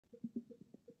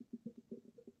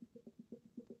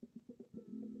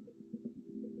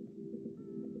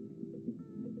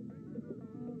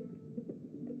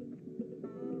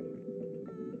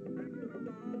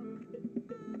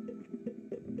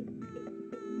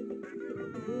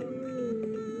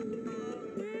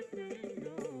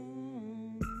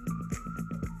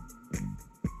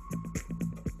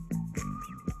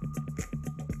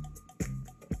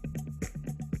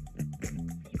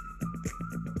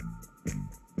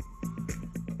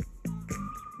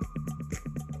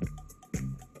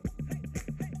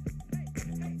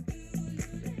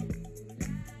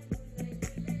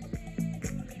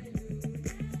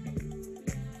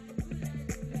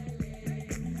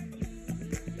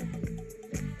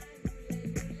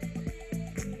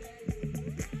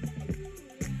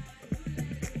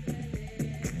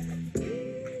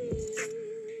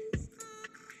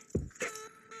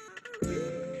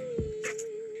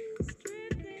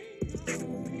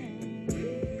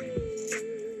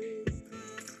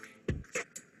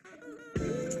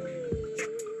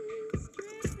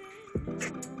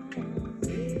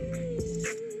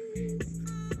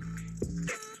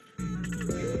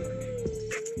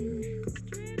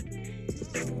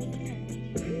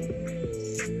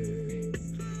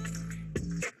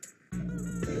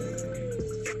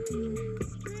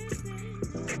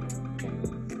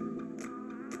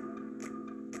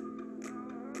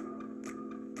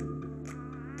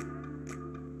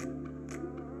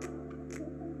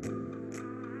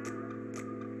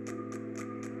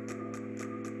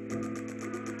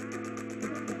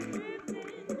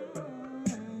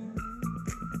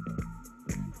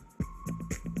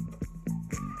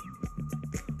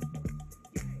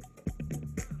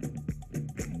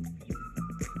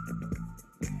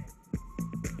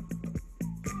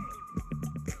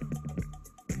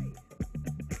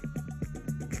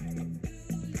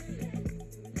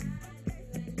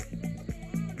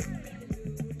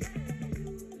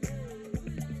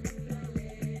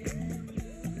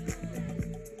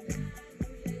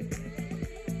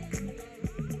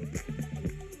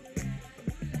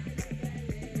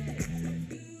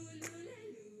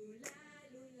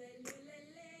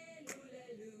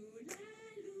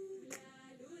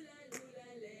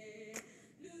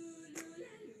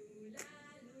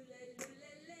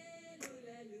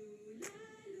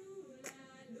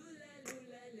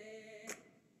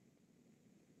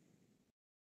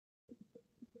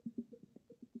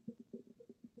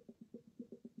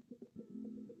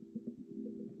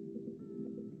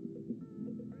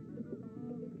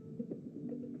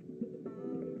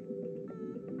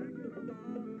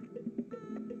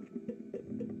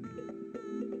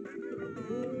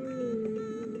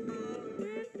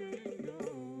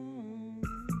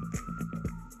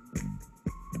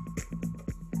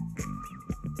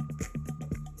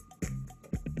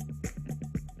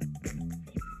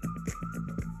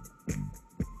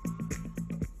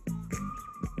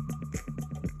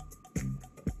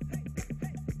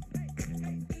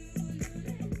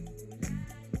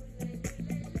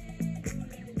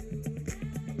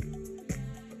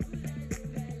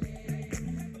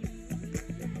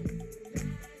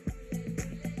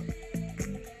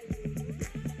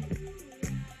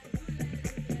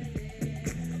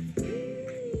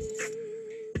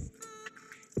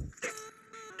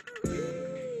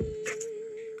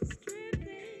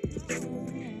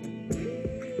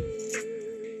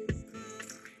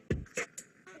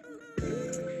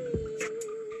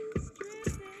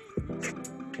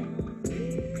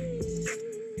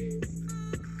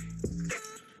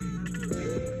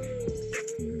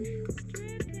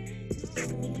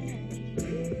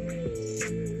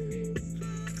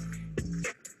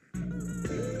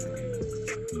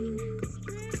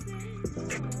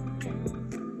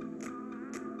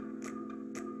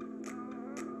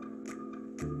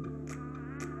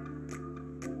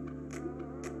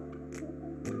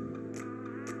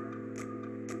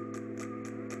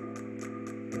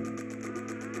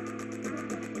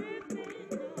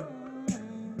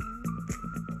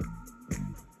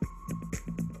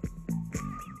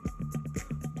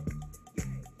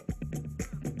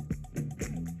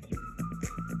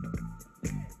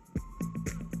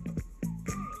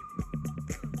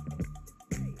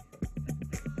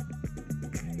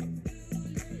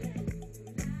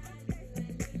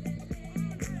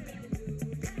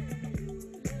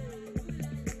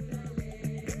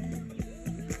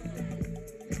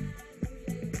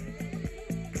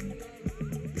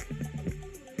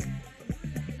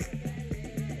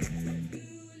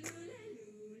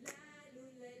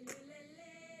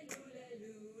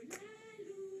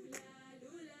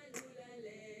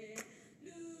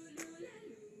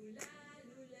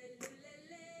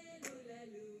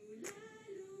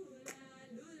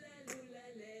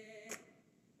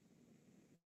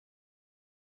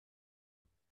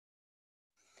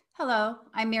Hello,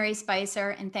 I'm Mary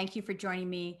Spicer, and thank you for joining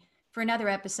me for another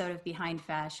episode of Behind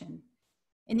Fashion.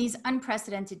 In these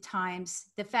unprecedented times,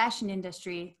 the fashion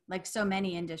industry, like so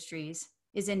many industries,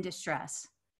 is in distress.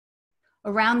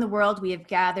 Around the world, we have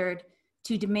gathered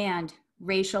to demand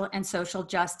racial and social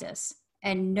justice,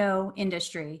 and no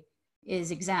industry is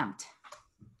exempt.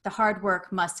 The hard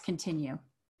work must continue.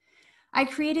 I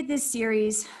created this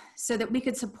series so that we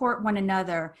could support one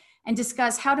another and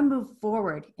discuss how to move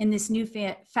forward in this new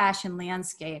fashion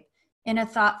landscape in a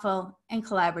thoughtful and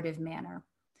collaborative manner.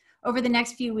 Over the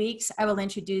next few weeks, I will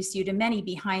introduce you to many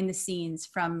behind the scenes,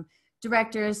 from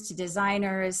directors to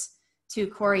designers to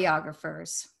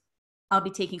choreographers. I'll be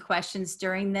taking questions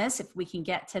during this if we can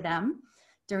get to them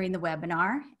during the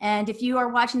webinar. And if you are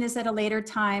watching this at a later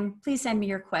time, please send me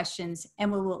your questions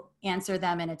and we will answer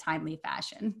them in a timely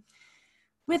fashion.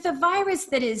 With a virus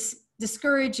that is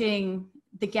discouraging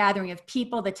the gathering of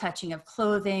people, the touching of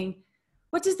clothing,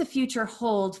 what does the future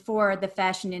hold for the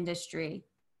fashion industry?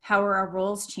 How are our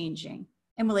roles changing?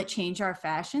 And will it change our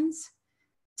fashions?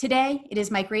 Today, it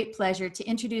is my great pleasure to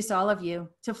introduce all of you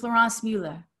to Florence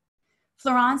Müller.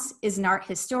 Florence is an art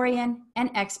historian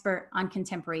and expert on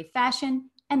contemporary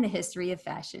fashion and the history of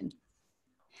fashion.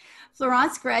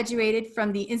 Florence graduated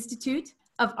from the Institute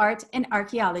of Art and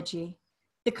Archaeology,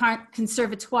 the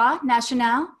Conservatoire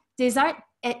National des Arts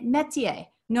et Métiers,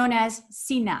 known as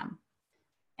CNAM,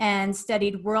 and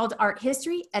studied world art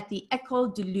history at the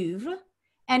École du Louvre,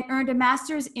 and earned a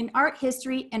master's in art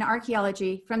history and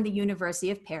archaeology from the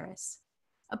University of Paris.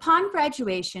 Upon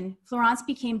graduation, Florence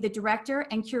became the director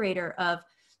and curator of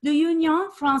l'Union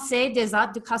Française des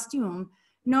Arts de Costume,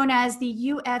 known as the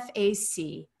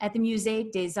UFAC, at the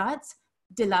Musée des Arts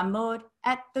de la Mode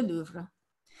at the Louvre.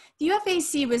 The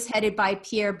UFAC was headed by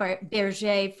Pierre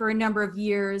Berger for a number of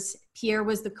years. Pierre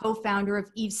was the co-founder of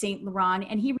Yves Saint Laurent,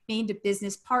 and he remained a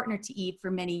business partner to Yves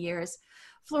for many years.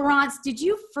 Florence, did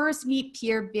you first meet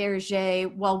Pierre Berger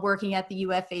while working at the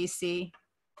UFAC?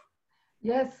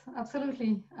 Yes,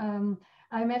 absolutely.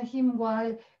 I met him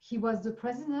while he was the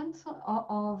president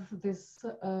of this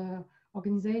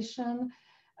organization,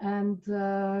 and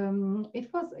it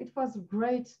was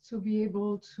great to be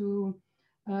able to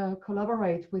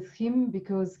collaborate with him,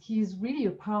 because he is really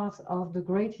a part of the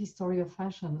great history of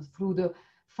fashion through the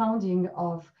founding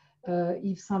of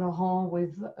Yves Saint Laurent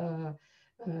with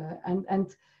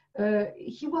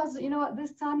he was, at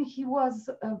this time, he was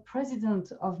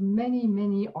president of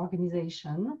many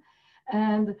organizations,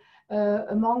 and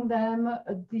among them,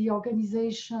 the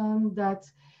organization that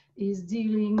is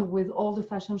dealing with all the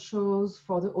fashion shows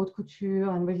for the haute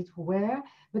couture and ready to wear.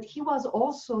 But he was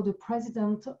also the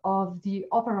president of the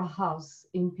Opera House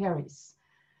in Paris,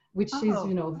 which is,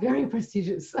 very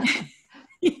prestigious.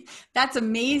 That's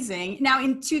amazing. Now,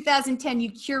 in 2010,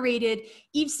 you curated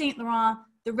Yves Saint Laurent,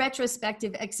 the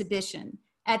retrospective exhibition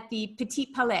at the Petit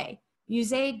Palais,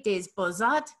 Musée des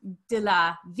Beaux-Arts de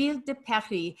la Ville de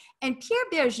Paris. And Pierre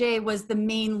Berger was the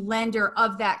main lender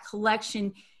of that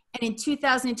collection. And in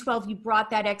 2012, you brought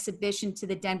that exhibition to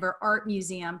the Denver Art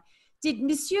Museum. Did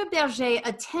Monsieur Berger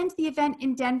attend the event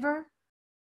in Denver?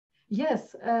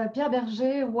 Yes, Pierre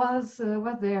Berger was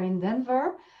there in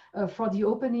Denver for the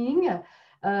opening.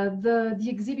 The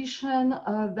exhibition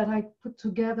that I put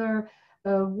together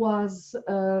was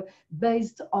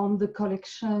based on the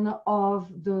collection of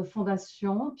the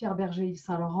Fondation Pierre Berger Yves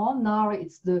Saint Laurent. Now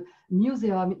it's the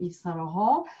Museum Yves Saint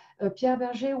Laurent. Pierre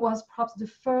Berger was perhaps the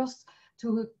first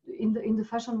in the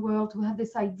fashion world to have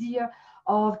this idea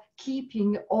of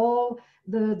keeping all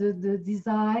the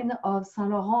design of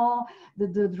Saint Laurent,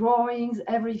 the drawings,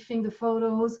 everything, the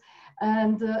photos,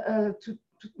 and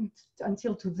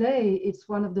until today, it's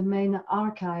one of the main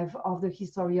archive of the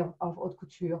history of haute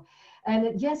couture.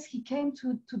 And yes, he came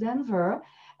to Denver,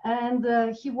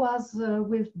 and he was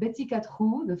with Betty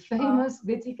Catrou, the famous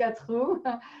Betty Catrou,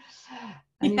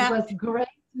 and it was great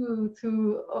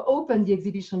to open the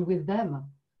exhibition with them.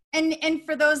 And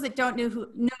for those that don't know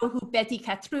who Betty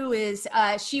Catrou is,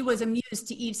 she was a muse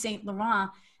to Yves Saint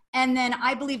Laurent. And then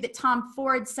I believe that Tom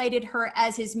Ford cited her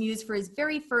as his muse for his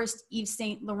very first Yves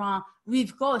Saint Laurent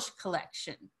Rive Gauche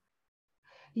collection.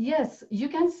 Yes, you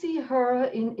can see her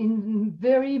in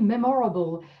very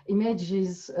memorable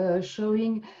images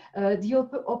showing the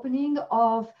opening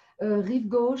of Rive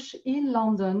Gauche in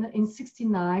London in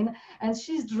 '69, and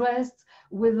she's dressed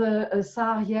with a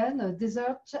Saharienne, a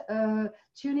desert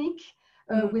tunic,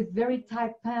 with very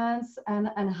tight pants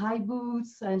and high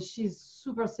boots, and she's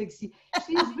super sexy.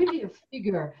 She's really a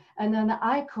figure and an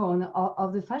icon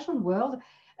of the fashion world.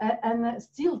 And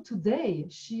still today,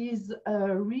 she's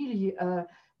really a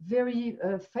very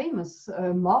famous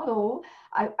model.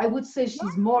 I would say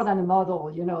she's more than a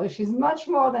model, she's much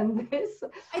more than this.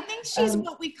 I think she's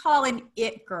what we call an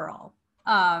it girl.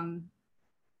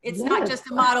 It's not Yes.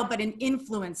 just a model, but an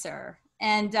influencer.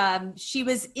 And she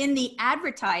was in the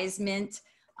advertisement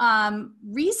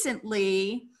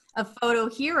recently, a photo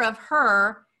here of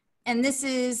her. And this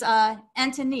is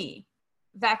Anthony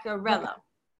Vaccarello.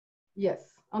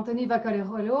 Yes, Anthony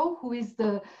Vaccarello, who is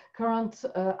the current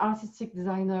artistic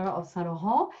designer of Saint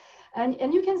Laurent.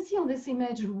 And you can see on this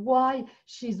image why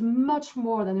she's much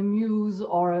more than a muse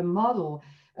or a model.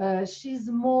 She's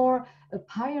more a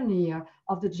pioneer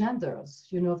of the genders,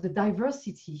 you know, of the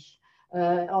diversity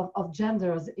of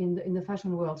genders in the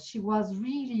fashion world. She was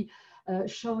really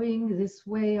showing this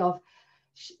way of,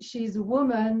 she's a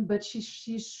woman, but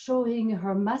she's showing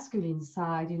her masculine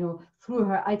side, you know, through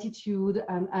her attitude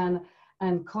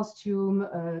and costume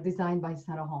designed by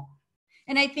Saint Laurent.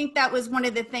 And I think that was one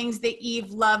of the things that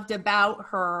Yves loved about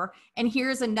her. And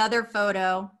here's another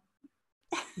photo.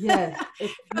 Yes,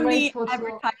 it's a from great the photo.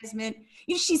 advertisement.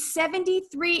 You know, she's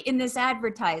 73 in this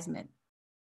advertisement.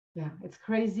 Yeah, it's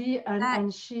crazy.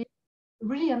 And she's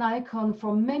really an icon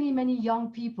for many, many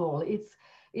young people.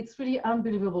 It's really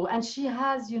unbelievable. And she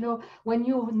has, you know, when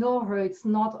you know her, it's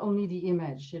not only the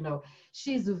image, you know,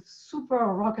 she's a super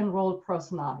rock and roll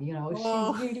persona, you know,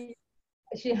 Oh. she's really,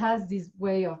 she has this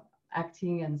way of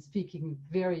acting and speaking,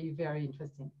 very, very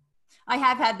interesting. I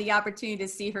have had the opportunity to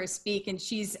see her speak, and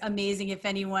she's amazing. If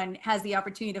anyone has the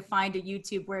opportunity to find a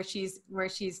YouTube where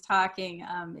she's talking,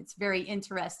 it's very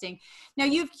interesting. Now,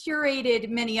 you've curated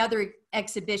many other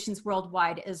exhibitions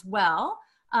worldwide as well.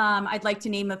 I'd like to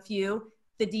name a few.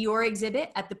 The Dior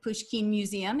exhibit at the Pushkin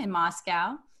Museum in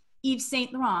Moscow, Yves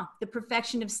Saint Laurent, The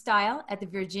Perfection of Style at the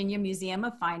Virginia Museum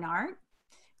of Fine Art,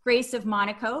 Grace of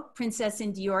Monaco, Princess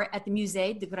in Dior at the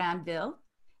Musée de Granville,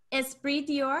 Esprit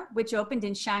Dior, which opened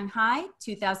in Shanghai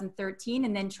 2013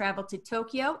 and then traveled to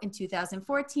Tokyo in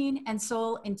 2014 and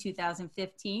Seoul in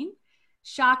 2015.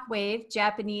 Shockwave,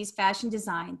 Japanese fashion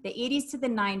design, the 80s to the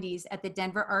 90s at the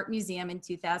Denver Art Museum in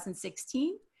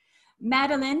 2016.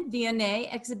 Madeleine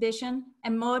Vionnet exhibition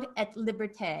and Mode et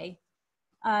Liberté.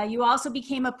 You also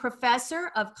became a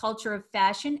professor of culture of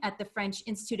fashion at the French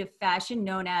Institute of Fashion,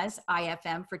 known as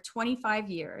IFM, for 25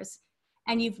 years.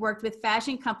 And you've worked with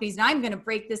fashion companies, and I'm going to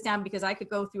break this down because I could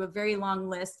go through a very long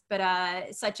list, but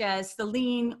such as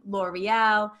Celine,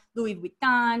 L'Oreal, Louis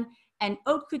Vuitton, and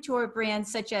haute couture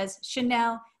brands such as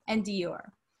Chanel and Dior.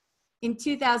 In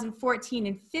 2014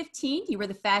 and 15, you were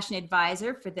the fashion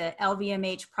advisor for the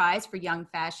LVMH Prize for Young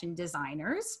Fashion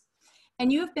Designers.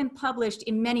 And you have been published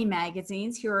in many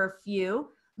magazines. Here are a few: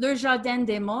 Le Jardin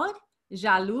des Modes,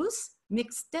 Jalouse,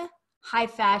 Mixte, High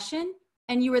Fashion,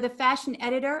 and you were the fashion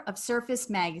editor of Surface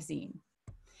magazine.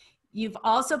 You've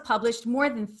also published more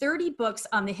than 30 books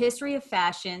on the history of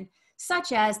fashion,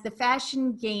 such as the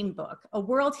Fashion Game Book, A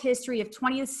World History of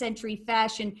 20th Century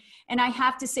Fashion. And I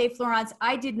have to say, Florence,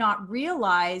 I did not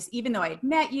realize, even though I had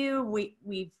met you,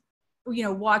 we've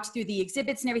walked through the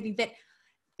exhibits and everything,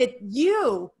 that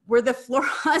you were the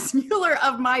Florence Mueller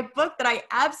of my book that I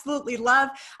absolutely love.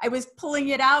 I was pulling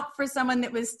it out for someone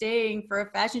that was staying for a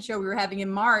fashion show we were having in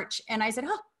March. And I said,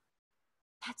 oh,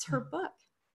 that's her book.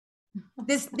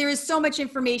 There is so much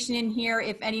information in here.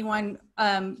 If anyone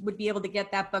would be able to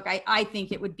get that book, I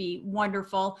think it would be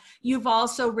wonderful. You've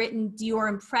also written Dior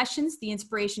Impressions, the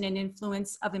inspiration and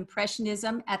influence of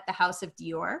Impressionism at the House of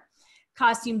Dior,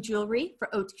 Costume Jewelry for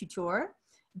Haute Couture,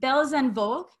 Belles en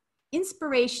Vogue,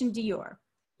 Inspiration Dior.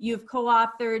 You've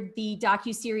co-authored the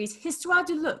docuseries Histoire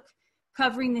du Look,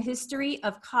 covering the history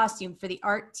of costume for the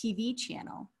Art TV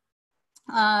channel.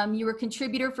 You were a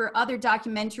contributor for other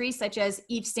documentaries such as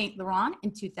Yves Saint Laurent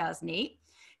in 2008,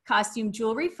 Costume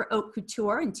Jewelry for Haute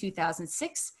Couture in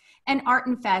 2006, and Art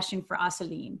and Fashion for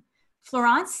Assouline.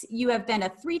 Florence, you have been a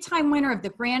 3-time winner of the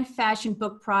Grand Fashion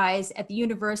Book Prize at the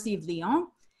University of Lyon.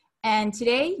 And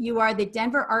today you are the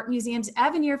Denver Art Museum's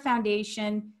Avenir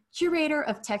Foundation Curator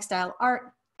of Textile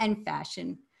Art and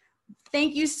Fashion.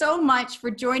 Thank you so much for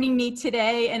joining me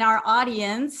today and our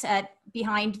audience at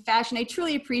Behind Fashion. I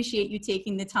truly appreciate you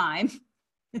taking the time.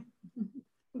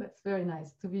 That's very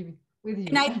nice to be with you.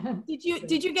 And did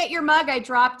you get your mug? I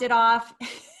dropped it off.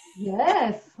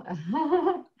 Yes.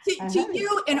 to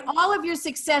you and all of your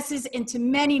successes and to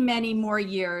many, many more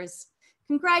years.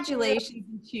 Congratulations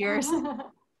and cheers.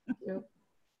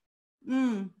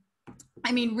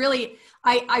 I mean, really,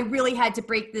 I really had to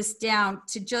break this down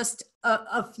to just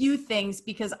a few things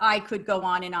because I could go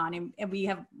on, and we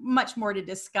have much more to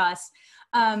discuss.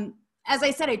 As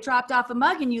I said, I dropped off a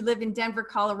mug, and you live in Denver,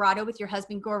 Colorado with your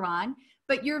husband, Goran,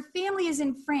 but your family is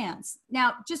in France.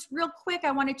 Now, just real quick,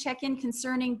 I want to check in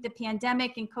concerning the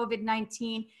pandemic and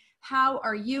COVID-19. How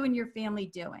are you and your family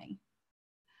doing?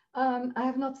 I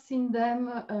have not seen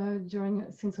them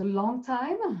since a long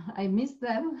time. I miss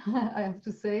them, I have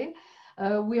to say.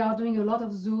 We are doing a lot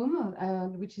of Zoom,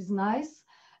 which is nice.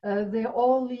 They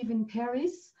all live in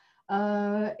Paris.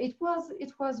 It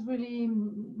was really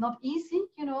not easy,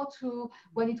 you know, to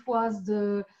when it was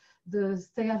the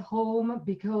stay at home,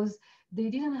 because they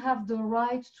didn't have the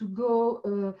right to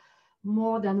go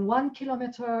more than 1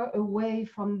 kilometer away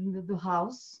from the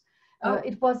house. Oh,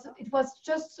 It was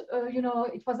just you know,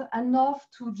 it was enough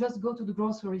to just go to the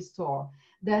grocery store.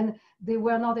 Then they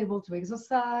were not able to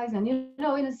exercise, and you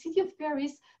know, in the city of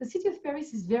Paris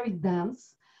is very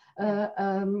dense. yeah.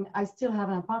 I still have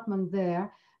an apartment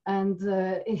there, and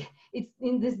it's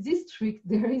in this district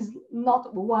there is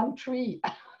not one tree.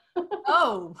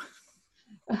 Oh,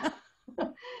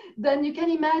 Then you can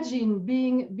imagine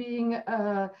being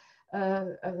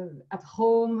at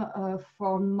home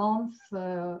for months.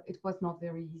 It was not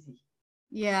very easy.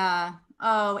 yeah.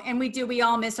 Oh, and we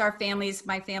all miss our families.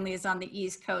 My family is on the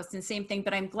East Coast and same thing,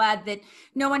 but I'm glad that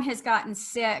no one has gotten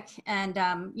sick and,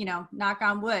 you know, knock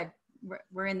on wood,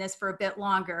 we're in this for a bit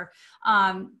longer.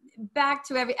 Back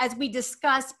to as we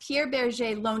discussed, Pierre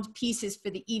Berger loaned pieces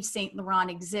for the Yves Saint Laurent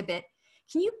exhibit.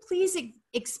 Can you please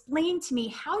explain to me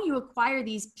how you acquire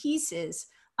these pieces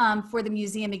for the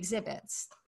museum exhibits?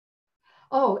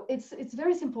 Oh, it's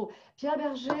very simple. Pierre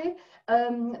Berger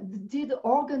did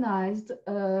organized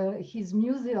his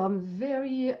museum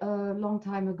very long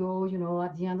time ago, you know,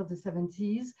 at the end of the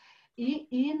 70s,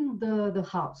 in the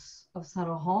house of Saint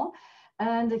Laurent.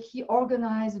 And he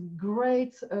organized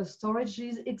great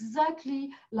storages, exactly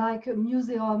like a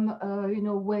museum, you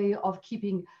know, way of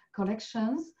keeping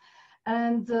collections.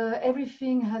 And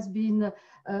everything has been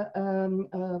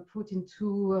put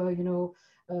into, you know,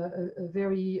 a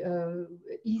very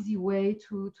easy way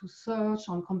to search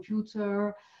on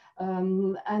computer.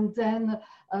 And then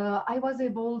I was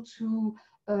able to,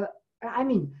 I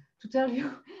mean, to tell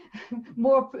you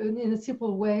more in a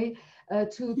simple way,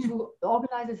 to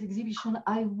organize this exhibition,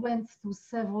 I went through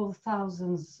several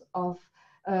thousands of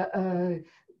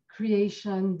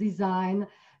creation, design,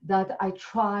 that I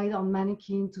tried on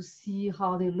mannequin to see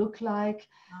how they look like.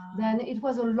 Then it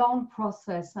was a long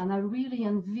process, and I really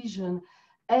envisioned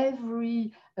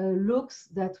every looks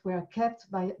that were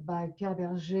kept by Pierre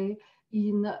Berger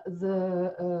in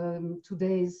the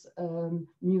today's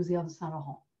Museum Saint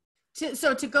Laurent.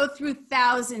 So to go through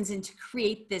thousands and to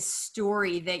create this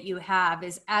story that you have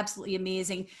is absolutely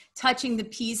amazing. Touching the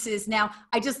pieces. Now,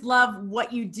 I just love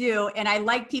what you do. And I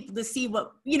like people to see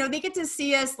what, you know, they get to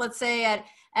see us, let's say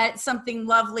at something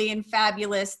lovely and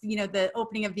fabulous, you know, the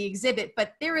opening of the exhibit,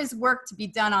 but there is work to be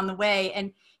done on the way.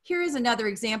 And here is another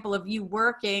example of you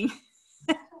working.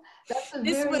 That's a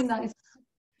This very was, nice.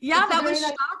 yeah, that was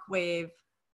Very nice. Shockwave.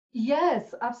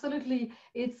 Yes, absolutely.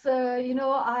 It's you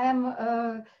know, I am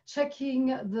checking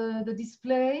the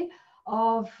display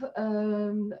of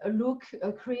a look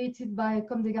created by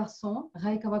Comme des Garçons,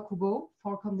 Rei Kawakubo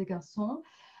for Comme des Garçons,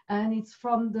 and it's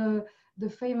from the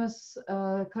famous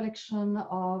collection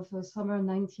of summer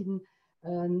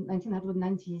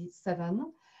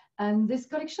 1997. And this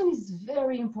collection is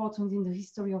very important in the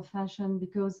history of fashion,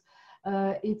 because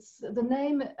it's the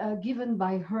name given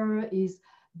by her is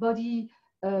Body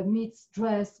meets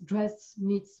dress, dress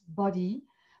meets body.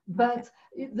 But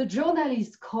the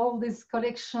journalists call this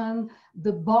collection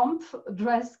the bump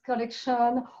dress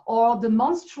collection or the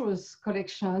monstrous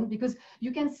collection, because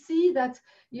you can see that,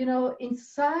 you know,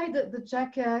 inside the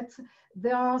jacket,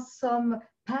 there are some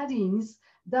paddings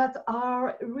that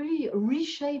are really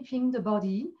reshaping the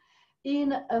body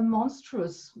in a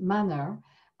monstrous manner.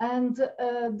 And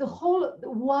the whole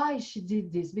why she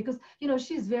did this, because, you know,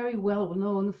 she's very well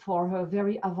known for her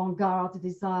very avant-garde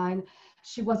design.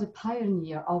 She was a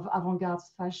pioneer of avant-garde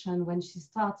fashion when she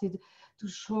started to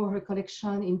show her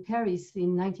collection in Paris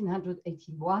in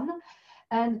 1981.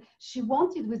 And she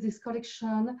wanted with this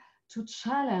collection to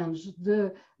challenge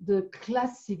the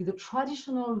classic, the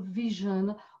traditional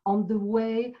vision on the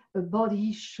way a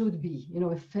body should be, you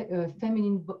know, a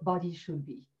feminine body should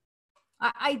be.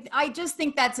 I just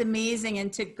think that's amazing,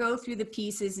 and to go through the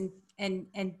pieces and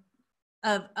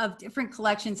of different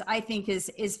collections, I think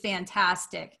is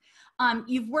fantastic.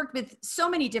 You've worked with so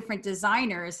many different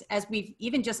designers, as we've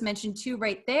even just mentioned two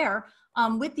right there,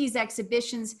 with these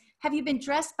exhibitions. Have you been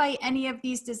dressed by any of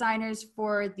these designers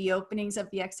for the openings of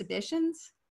the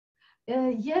exhibitions?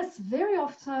 Yes, very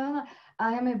often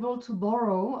I am able to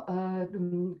borrow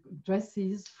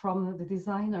dresses from the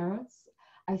designers.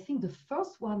 I think the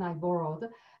first one I borrowed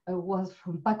was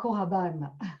from Paco Rabanne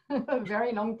a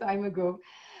very long time ago.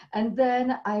 And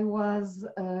then I was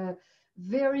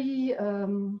very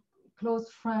close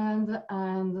friend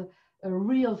and a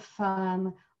real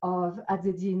fan of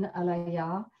Azzedine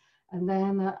Alaïa. And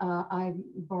then I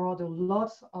borrowed a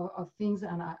lot of things,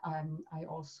 and I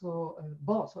also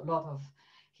bought a lot of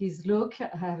his look.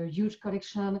 I have a huge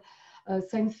collection.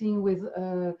 Same thing with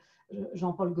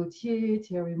Jean-Paul Gaultier,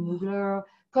 Thierry Mugler,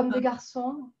 Comme des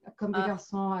Garçons. Comme des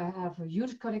Garçons, I have a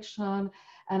huge collection.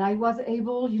 And I was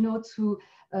able, you know, to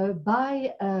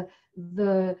buy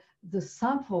the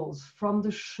samples from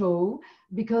the show,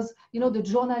 because you know the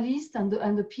journalists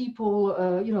and the people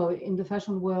you know in the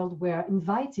fashion world were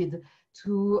invited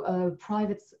to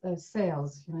private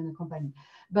sales, you know, in the company.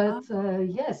 But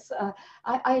yes,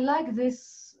 I like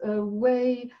this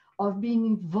way of being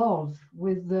involved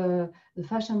with the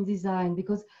fashion design,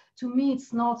 because to me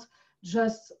it's not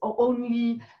just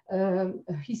only a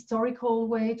historical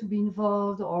way to be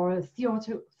involved or a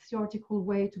theoretical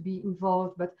way to be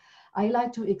involved, but I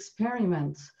like to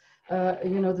experiment,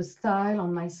 you know, the style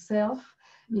on myself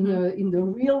in the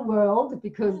real world,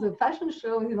 because the fashion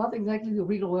show is not exactly the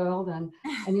real world. And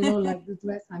you know, like the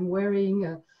dress I'm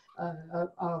wearing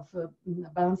of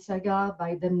Balenciaga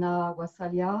by Demna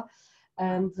Gvasalia,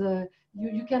 and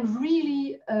you can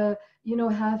really, you know,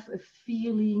 have a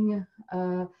feeling,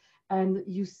 and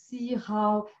you see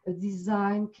how a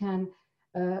design can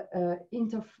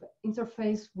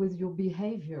interface with your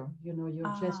behavior, you know,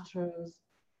 your gestures,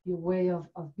 your way of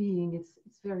being.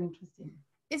 It's very interesting.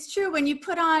 It's true. When you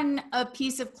put on a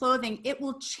piece of clothing, it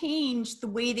will change the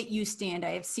way that you stand.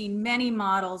 I have seen many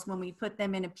models when we put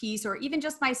them in a piece, or even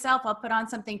just myself, I'll put on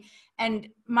something and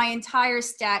my entire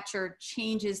stature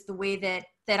changes the way that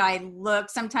I look.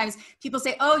 Sometimes people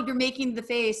say, oh, you're making the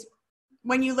face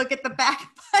when you look at the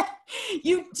back, but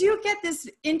you do get this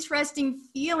interesting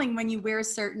feeling when you wear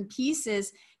certain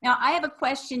pieces. Now, I have a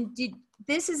question.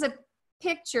 This is a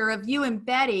picture of you and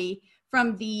Betty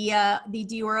from the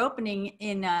Dior opening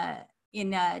in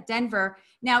Denver.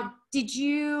 Now, did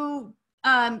you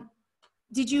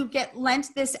get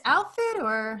lent this outfit,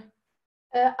 or?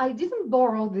 I didn't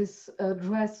borrow this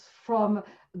dress from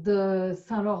the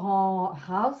Saint Laurent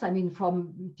house, I mean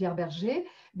from Pierre Berger,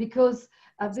 because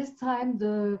at this time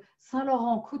the Saint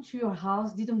Laurent couture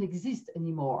house didn't exist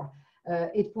anymore.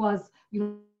 It was, you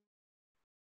know.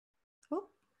 Oh,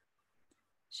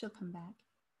 she'll come back.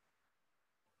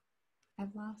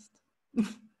 I've lost.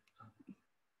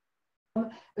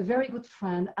 A very good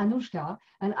friend, Anushka,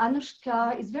 and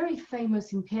Anushka is very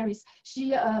famous in Paris. She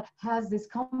has this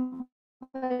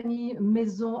company,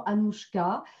 Maison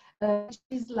Anushka.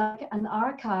 She's like an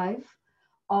archive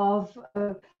of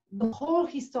the whole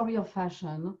history of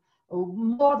fashion,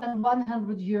 more than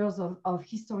 100 years of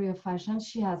history of fashion.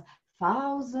 She has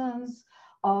thousands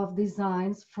of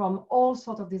designs from all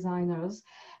sorts of designers,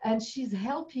 and she's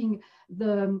helping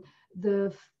the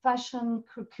fashion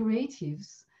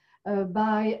creatives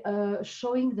by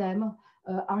showing them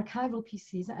archival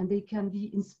pieces, and they can be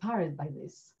inspired by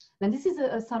this. And this is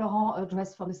a Saint Laurent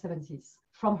dress from the 70s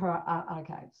from her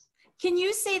archives. Can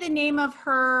you say the name of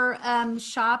her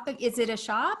shop? Is it a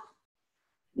shop?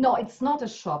 No, it's not a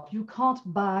shop. You can't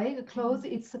buy the clothes.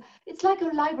 It's like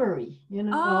a library, you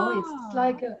know. It's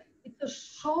like it's a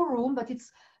showroom, but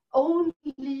it's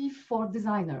only for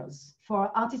designers, for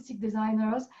artistic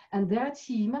designers and their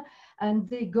team, and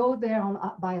they go there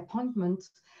by appointment,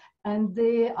 and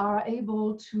they are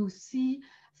able to see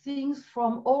things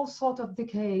from all sorts of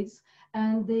decades,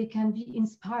 and they can be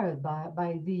inspired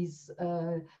by these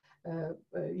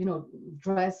you know,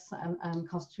 dress and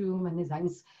costume and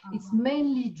designs. It's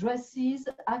mainly dresses,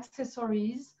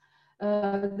 accessories.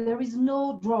 There is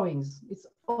no drawings. It's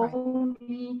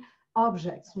only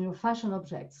objects, you know, fashion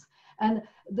objects. And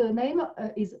the name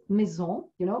is Maison,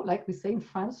 you know, like we say in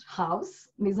French, house,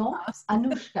 Maison,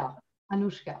 Anushka.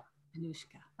 Anushka.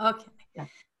 Anushka. Okay. Yeah.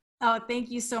 Oh, thank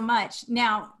you so much.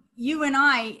 Now, you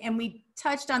and we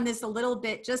touched on this a little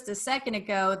bit just a second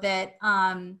ago, that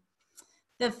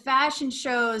the fashion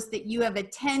shows that you have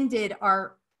attended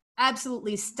are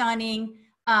absolutely stunning.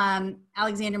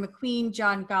 Alexander McQueen,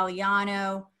 John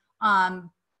Galliano,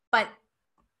 but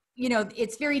you know,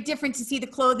 it's very different to see the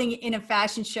clothing in a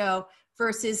fashion show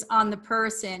versus on the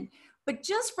person. But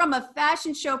just from a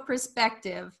fashion show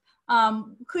perspective,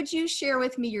 could you share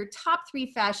with me your top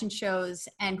 3 fashion shows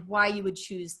and why you would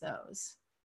choose those?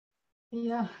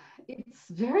 Yeah, it's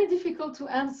very difficult to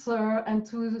answer and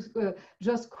to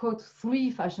just quote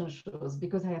 3 fashion shows,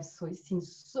 because I have seen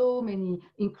so many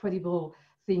incredible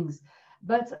things.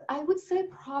 But I would say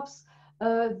perhaps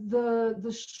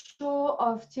the show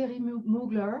of Thierry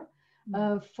Mugler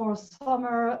for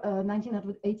summer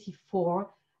 1984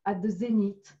 at the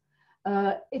Zenith.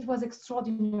 It was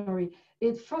extraordinary.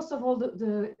 First of all,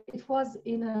 it was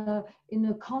in a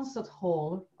concert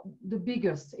hall, the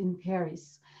biggest in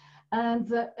Paris,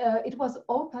 and it was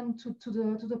open to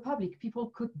the public. People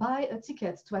could buy a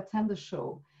ticket to attend the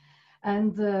show,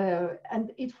 and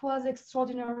it was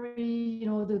extraordinary. You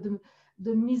know,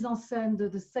 the mise en scène,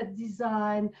 the set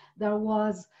design. There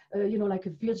was, you know, like a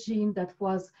Virgin that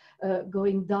was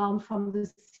going down from the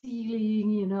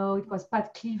ceiling. You know, it was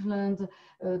Pat Cleveland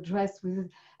dressed with,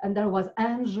 and there was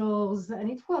angels, and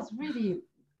it was really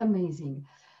amazing.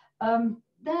 Then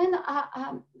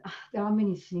there are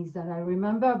many things that I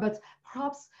remember, but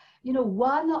perhaps, you know,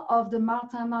 one of the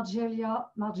Martin Margiela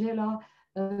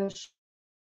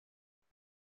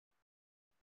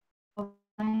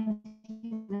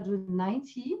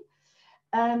 1990,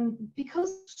 and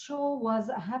because the show was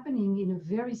happening in a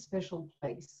very special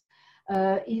place,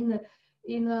 in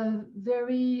a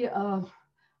very,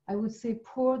 I would say,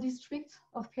 poor district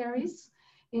of Paris,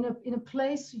 in a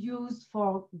place used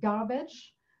for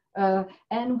garbage,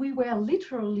 and we were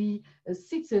literally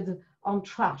seated on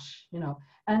trash, you know,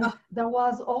 and there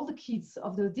was all the kids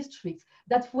of the district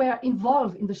that were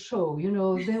involved in the show. You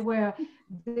know,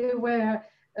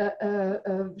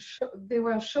 they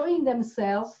were showing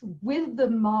themselves with the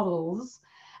models,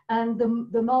 and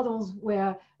the models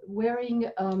were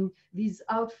wearing these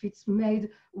outfits made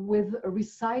with a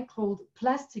recycled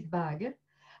plastic bag,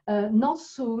 not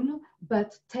sewn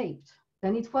but taped.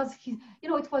 And it was, you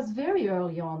know, it was very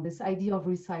early on, this idea of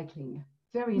recycling,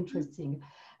 very interesting.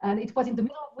 And it was in the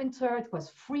middle of winter, it was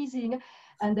freezing,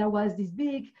 and there was this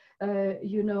big,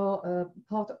 you know,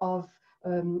 pot of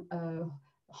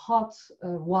hot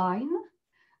wine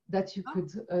that you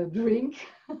could drink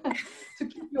to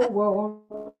keep you warm.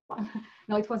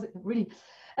 No, it was really.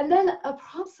 And then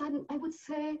perhaps I would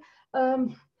say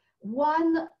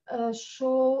one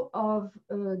show of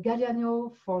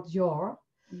Galliano for Dior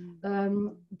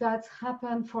that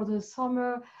happened for the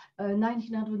summer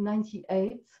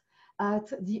 1998 at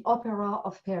the Opera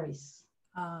of Paris.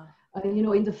 You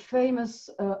know, in the famous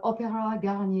Opera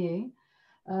Garnier,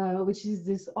 which is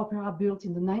this opera built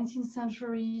in the 19th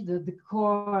century. The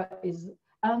decor is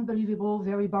unbelievable,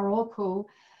 very Barocco.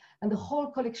 And the whole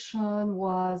collection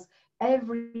was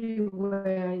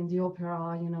everywhere in the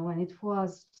opera, you know, and it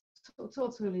was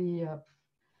totally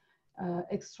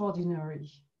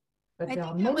extraordinary. But I there think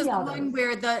are that many was the others. one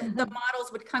where the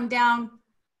models would come down.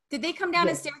 Did they come down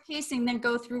Yes. a staircase and then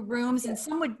go through rooms, and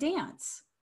some would dance?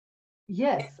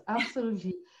 Yes,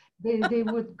 absolutely. They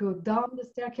would go down the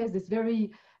staircase, this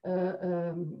very,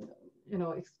 you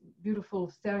know, beautiful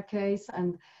staircase,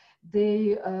 and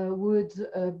they would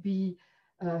be,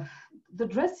 the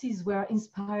dresses were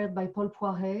inspired by Paul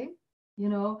Poiret, you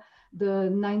know,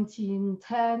 the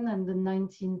 1910 and the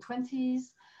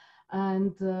 1920s.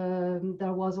 And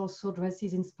there was also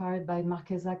dresses inspired by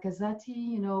Marchesa Casati,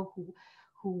 you know,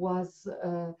 who was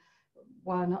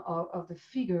one of the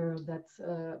figures that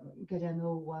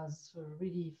Galliano was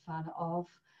really fan of.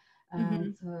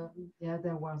 And yeah,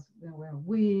 there were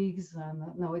wigs, and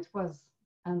no, it was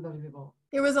unbelievable.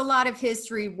 There was a lot of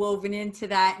history woven into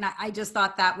that, and I just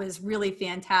thought that was really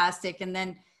fantastic. And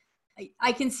then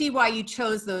I can see why you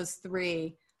chose those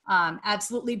three.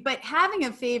 Absolutely. But having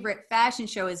a favorite fashion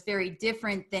show is very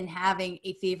different than having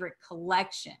a favorite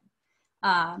collection.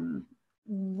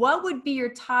 What would be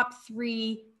your top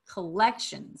three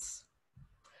collections?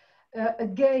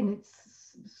 Again,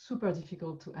 it's super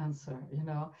difficult to answer, you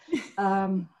know.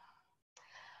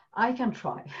 I can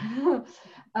try.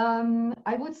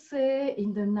 I would say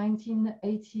in the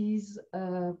 1980s,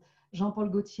 Jean-Paul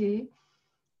Gaultier.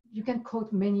 You can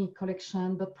quote many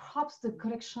collections, but perhaps the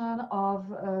collection of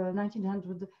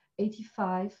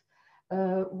 1985,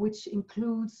 which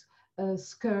includes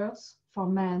skirts for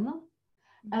men.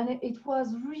 And it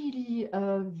was really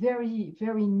very,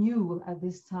 very new at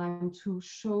this time to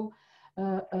show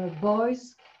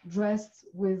boys dressed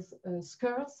with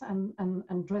skirts and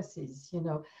dresses, you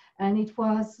know. And it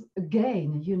was,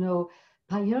 again, you know,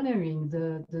 pioneering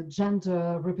the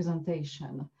gender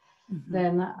representation.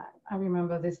 Then I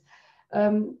remember this.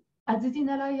 At the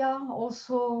Dinalaya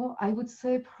also, I would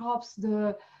say perhaps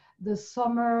the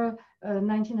summer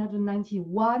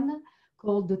 1991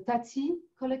 called the Tati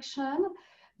collection,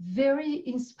 very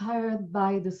inspired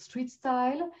by the street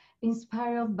style,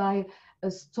 inspired by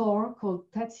a store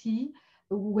called Tati,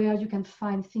 where you can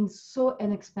find things so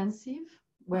inexpensive,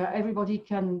 where everybody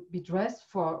can be dressed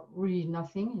for really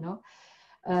nothing, you know.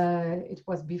 It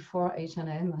was before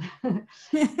H&M.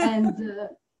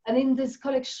 And in this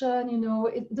collection, you know,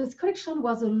 this collection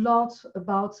was a lot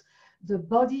about the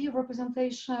body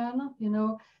representation, you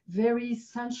know, very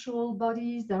sensual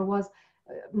bodies. There was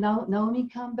now Naomi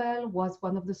Campbell was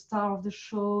one of the stars of the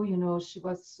show. You know, she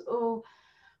was so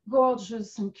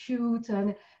gorgeous and cute,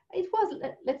 and it was,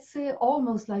 let's say,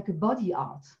 almost like a body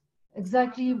art,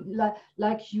 exactly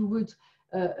like you would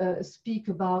speak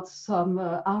about some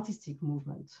artistic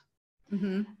movement.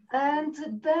 Mm-hmm.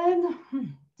 And then,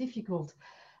 difficult.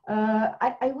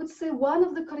 I would say one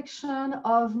of the collection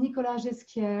of Nicolas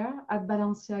Ghesquière at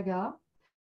Balenciaga.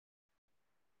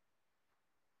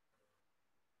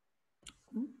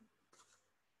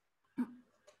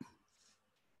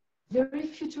 Very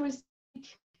futuristic.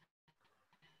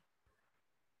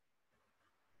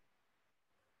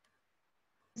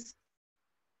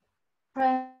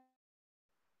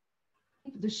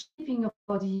 The shaping of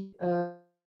body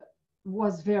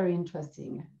was very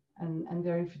interesting and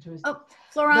very futuristic. Oh,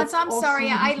 Florence, But I'm sorry.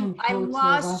 I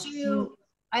lost I've you.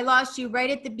 I lost you right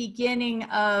at the beginning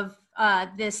of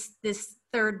this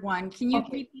third one. Can you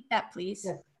repeat that, please?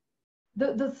 Yes.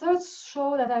 The third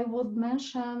show that I would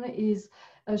mention is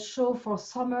a show for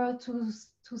summer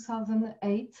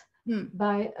 2008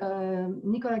 by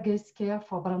Nicolas Ghesquière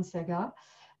for Balenciaga.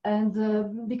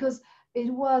 And because it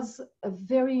was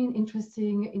very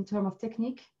interesting in terms of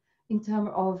technique, in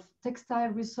terms of textile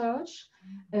research.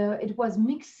 It was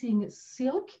mixing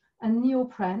silk and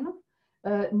neoprene.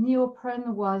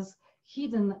 Neoprene was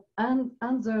hidden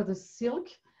under the silk,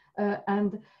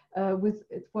 and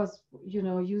it was, you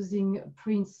know, using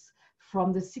prints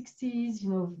from the 60s, you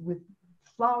know, with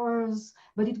flowers,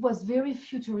 but it was very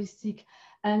futuristic,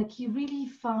 and he really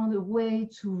found a way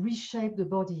to reshape the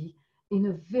body in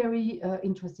a very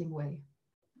interesting way.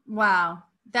 Wow,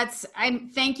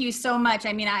 thank you so much.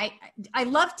 I mean, I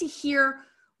love to hear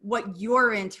what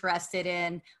you're interested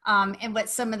in, and what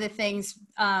some of the things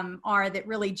are that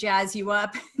really jazz you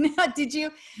up. Did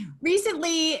you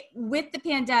recently, with the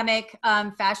pandemic,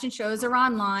 fashion shows are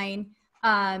online,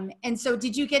 and so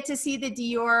did you get to see the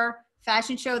Dior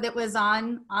fashion show that was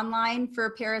online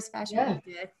for Paris Fashion Week?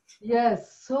 Yes.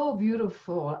 Yes, so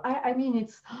beautiful. I mean,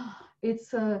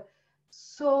 it's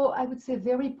so, I would say,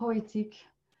 very poetic,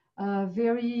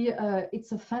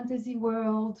 it's a fantasy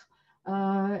world.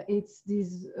 It's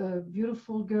these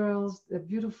beautiful girls,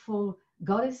 beautiful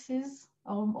goddesses,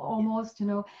 almost, you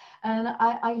know. And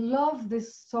I love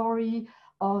this story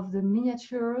of the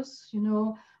miniatures, you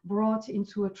know, brought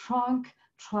into a trunk,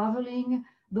 traveling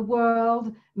the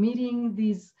world, meeting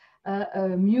these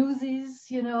muses,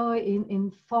 you know,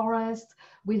 in forest,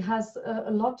 which has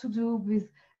a lot to do with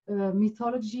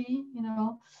mythology, you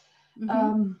know.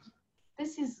 Mm-hmm.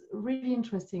 This is really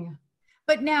interesting.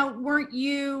 But now, weren't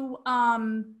you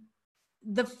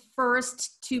the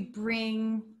first to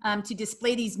bring to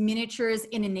display these miniatures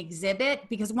in an exhibit?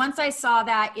 Because once I saw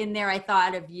that in there, I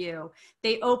thought of you.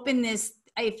 They opened this.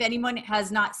 If anyone has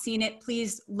not seen it,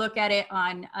 please look at it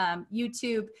on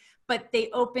YouTube. But they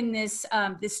open this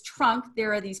this trunk.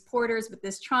 There are these porters with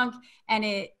this trunk, and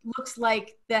it looks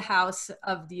like the house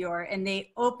of Dior. And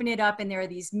they open it up, and there are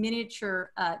these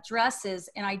miniature dresses.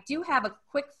 And I do have a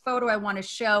quick photo I want to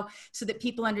show so that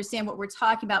people understand what we're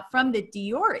talking about from the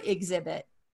Dior exhibit.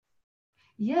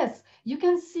 Yes, you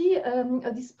can see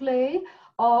a display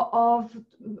of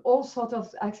all sorts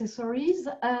of accessories,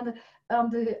 and on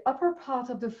the upper part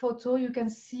of the photo you can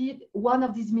see one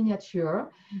of these miniature,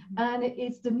 and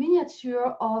it's the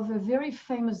miniature of a very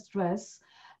famous dress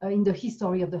in the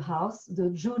history of the house, the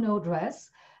Juno dress,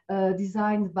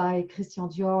 designed by Christian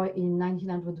Dior in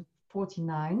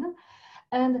 1949.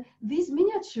 And these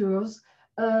miniatures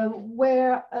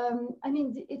were, I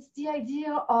mean, it's the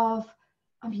idea of,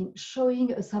 I mean,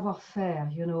 showing a savoir-faire,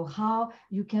 you know, how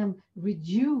you can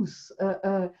reduce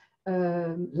a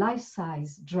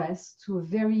life-size dress to a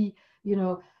very, you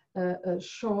know,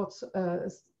 short,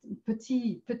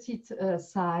 petite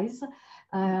size.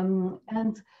 I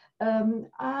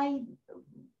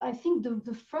think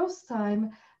the first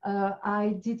time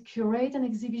I did curate an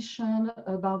exhibition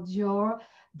about Dior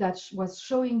that was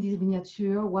showing this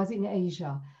miniature was in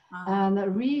Asia. And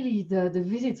really the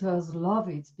visitors love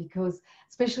it, because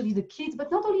especially the kids, but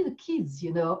not only the kids,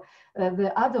 you know,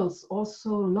 the adults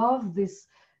also love this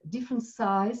different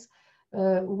size,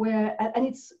 and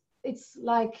it's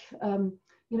like,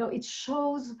 you know, it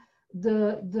shows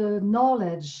the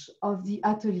knowledge of the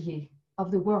atelier, of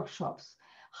the workshops,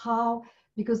 how,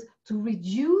 because to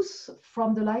reduce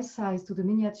from the life size to the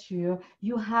miniature,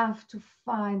 you have to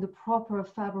find the proper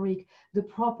fabric, the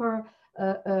proper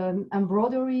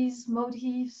embroideries,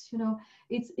 motifs, you know.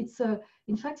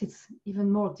 In fact, it's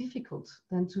even more difficult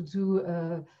than to do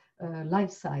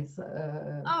life size.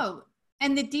 Oh,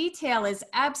 And the detail is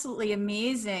absolutely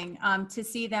amazing to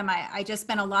see them. I just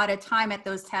spent a lot of time at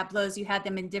those tableaus. You had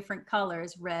them in different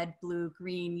colors, red, blue,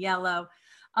 green, yellow.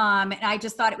 And I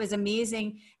just thought it was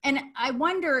amazing. And I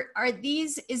wonder,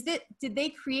 did they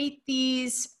create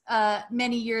these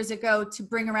many years ago to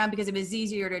bring around because it was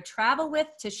easier to travel with,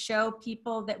 to show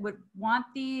people that would want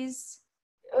these?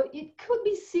 It could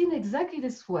be seen exactly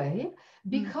this way,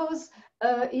 because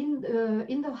in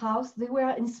the house they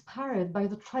were inspired by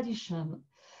the tradition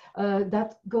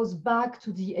that goes back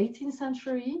to the 18th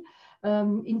century.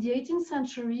 In the 18th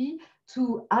century,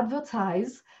 to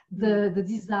advertise the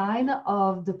design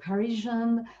of the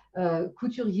Parisian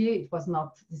couturier, it was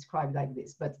not described like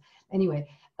this, but anyway,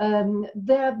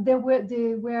 they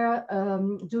were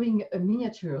doing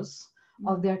miniatures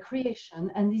of their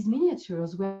creation, and these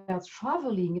miniatures were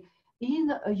traveling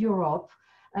in Europe,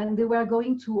 and they were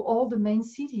going to all the main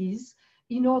cities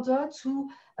in order to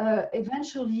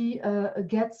eventually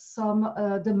get some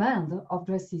demand of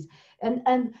dresses.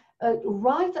 And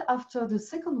right after the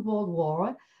Second World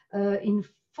War, in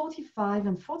 45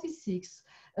 and 46,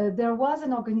 there was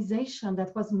an organization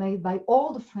that was made by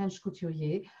all the French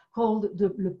couturiers called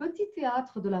Le Petit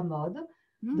Théâtre de la Mode,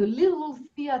 the little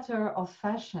theater of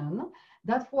fashion.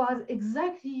 That was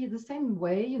exactly the same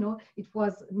way, you know, it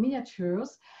was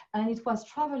miniatures, and it was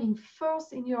traveling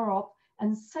first in Europe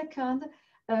and second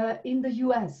in the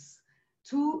US,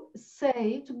 to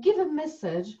give a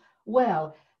message,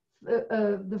 well,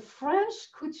 the French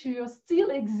couture still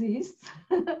exists.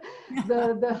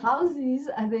 the houses,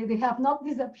 and they have not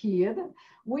disappeared.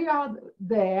 We are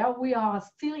there. We are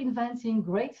still inventing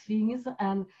great things.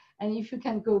 And if you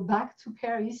can go back to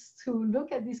Paris to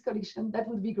look at this collection, that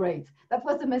would be great. That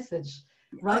was the message.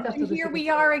 Right after here we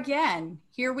are again.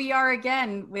 Here we are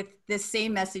again with this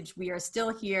same message. We are still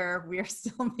here. We are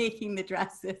still making the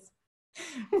dresses.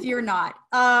 Fear not.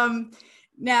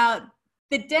 Now,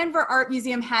 the Denver Art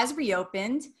Museum has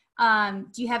reopened.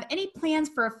 Do you have any plans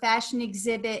for a fashion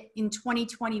exhibit in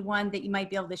 2021 that you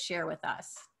might be able to share with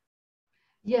us?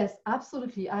 Yes,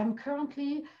 absolutely. I'm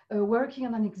currently working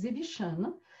on an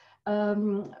exhibition,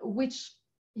 which,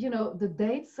 you know, the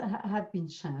dates have been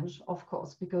changed, of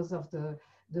course, because of the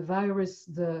virus.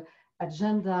 The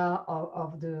agenda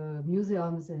of the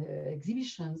museum's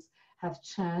exhibitions have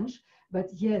changed. But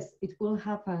yes, it will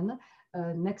happen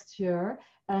next year.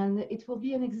 And it will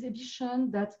be an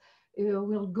exhibition that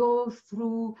will go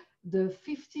through the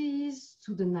 50s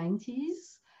to the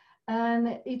 90s.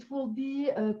 And it will be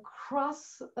a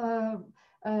cross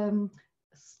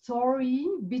story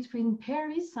between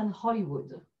Paris and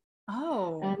Hollywood.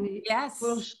 Oh, and it yes.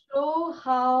 will show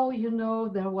how, you know,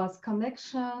 there was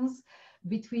connections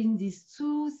between these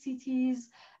two cities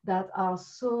that are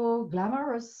so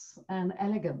glamorous and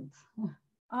elegant.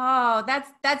 Oh,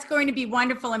 that's going to be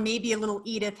wonderful, and maybe a little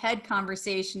Edith Head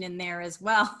conversation in there as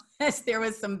well, as there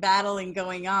was some battling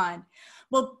going on.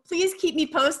 Well, please keep me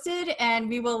posted, and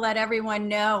we will let everyone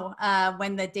know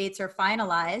when the dates are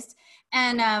finalized.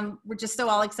 And we're just so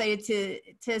all excited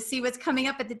to see what's coming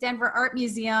up at the Denver Art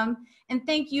Museum. And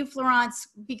thank you, Florence,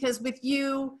 because with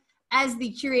you as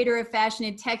the curator of fashion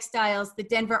and textiles, the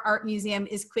Denver Art Museum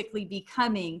is quickly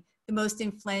becoming the most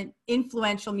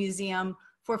influential museum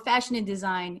for fashion and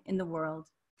design in the world.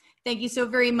 Thank you so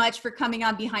very much for coming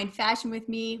on Behind Fashion with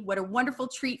me. What a wonderful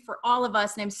treat for all of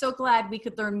us. And I'm so glad we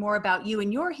could learn more about you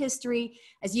and your history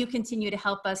as you continue to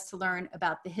help us to learn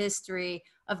about the history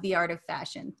of the art of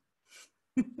fashion.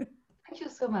 Thank you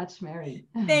so much, Mary.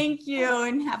 Thank you,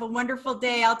 and have a wonderful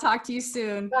day. I'll talk to you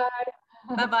soon.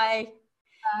 Bye. Bye-bye.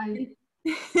 Bye.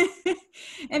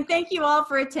 And thank you all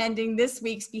for attending this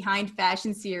week's Behind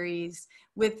Fashion series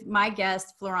with my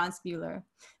guest, Florence Mueller,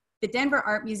 the Denver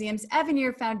Art Museum's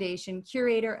Avenir Foundation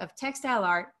curator of textile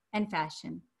art and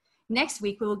fashion. Next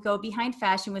week, we will go behind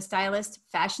fashion with stylist,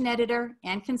 fashion editor,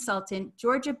 and consultant,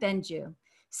 Georgia Benju.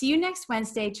 See you next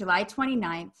Wednesday, July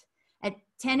 29th at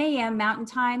 10 a.m. Mountain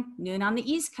Time, noon on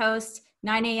the East Coast,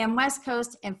 9 a.m. West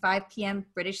Coast, and 5 p.m.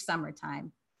 British Summer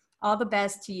Time. All the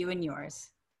best to you and yours.